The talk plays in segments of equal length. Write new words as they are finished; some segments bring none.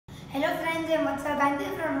Hello friends, I am Vatsal Gandhi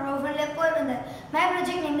from RoboFunLab Porbandar. My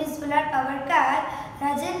project name is Solar Powered Car.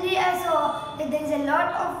 Recently I saw that there is a lot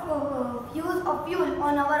of use of fuel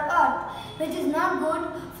on our earth, which is not good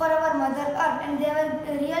for our mother earth, and they were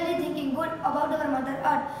really thinking good about our mother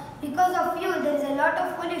earth. Because of fuel there is a lot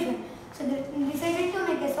of pollution. So they decided to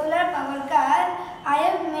make a solar powered car. I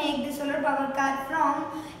have made the solar powered car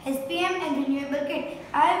from SPM and Renewable kit.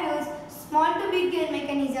 I have used small to big gear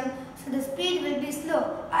mechanism, so the speed will be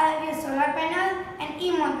slow. I have used solar panel and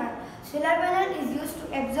e-motor. Solar panel is used to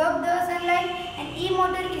absorb the sunlight and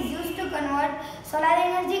e-motor is used to convert solar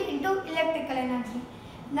energy into electrical energy.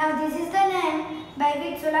 Now this is the lamp by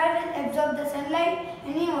which solar will absorb the sunlight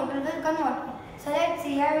and e-motor will convert it. So let's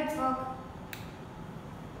see how it works.